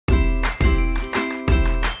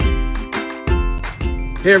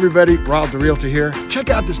Hey everybody, Rob the Realtor here.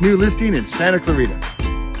 Check out this new listing in Santa Clarita.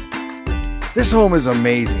 This home is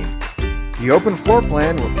amazing. The open floor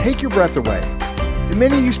plan will take your breath away. The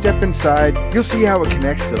minute you step inside, you'll see how it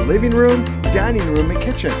connects the living room, dining room, and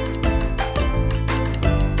kitchen.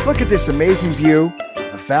 Look at this amazing view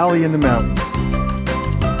of the valley and the mountains.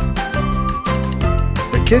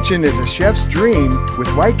 The kitchen is a chef's dream with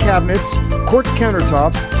white cabinets, quartz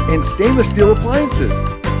countertops, and stainless steel appliances.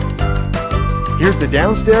 Here's the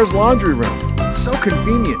downstairs laundry room, so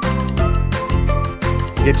convenient.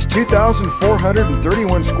 It's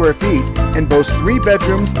 2,431 square feet and boasts 3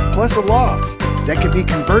 bedrooms plus a loft that can be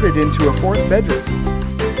converted into a 4th bedroom.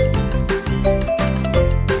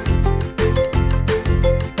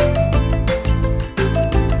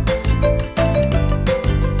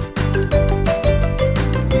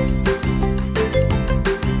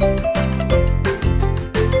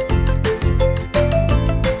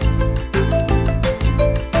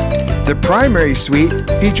 The primary suite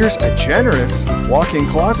features a generous walk-in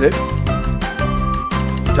closet,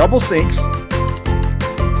 double sinks,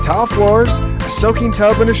 tile floors, a soaking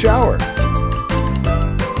tub, and a shower.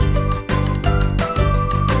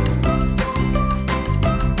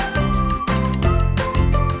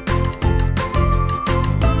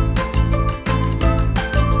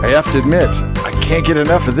 I have to admit, I can't get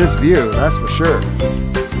enough of this view, that's for sure.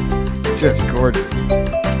 Just gorgeous.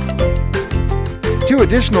 2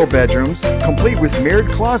 additional bedrooms, complete with mirrored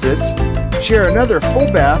closets, share another full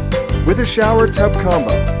bath with a shower tub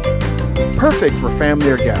combo. Perfect for family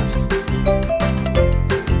or guests.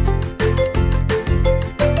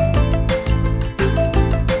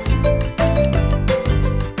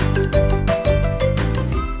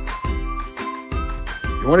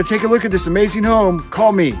 If you want to take a look at this amazing home,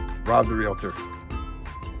 call me, Rob the Realtor.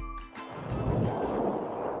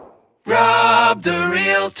 Rob the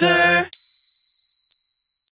Realtor.